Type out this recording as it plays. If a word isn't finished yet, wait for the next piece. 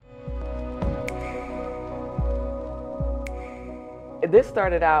This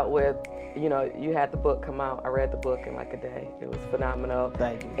started out with, you know, you had the book come out. I read the book in like a day. It was phenomenal.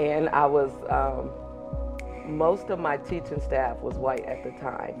 Thank you. And I was, most of my teaching staff was white at the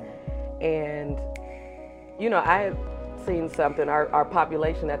time. And, you know, I had seen something, our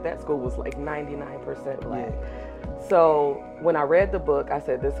population at that school was like 99% black. So when I read the book, I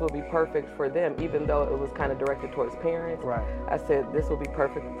said, this will be perfect for them, even though it was kind of directed towards parents. Right. I said, this will be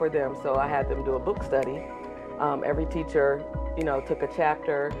perfect for them. So I had them do a book study. Every teacher, you know, took a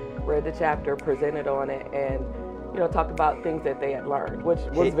chapter, read the chapter, presented on it, and, you know, talked about things that they had learned, which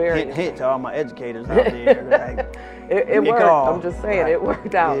was very hit to all my educators out there. Like, it worked. I'm just saying, it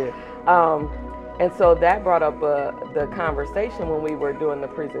worked out. Yeah. And so that brought up the conversation when we were doing the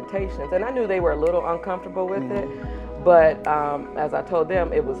presentations. And I knew they were a little uncomfortable with it, but as I told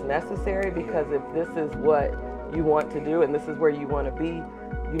them, it was necessary, because if this is what you want to do and this is where you want to be,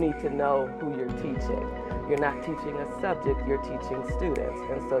 you need to know who you're teaching. You're not teaching a subject, you're teaching students.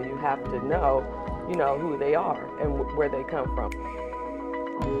 And so you have to know, you know, who they are and where they come from.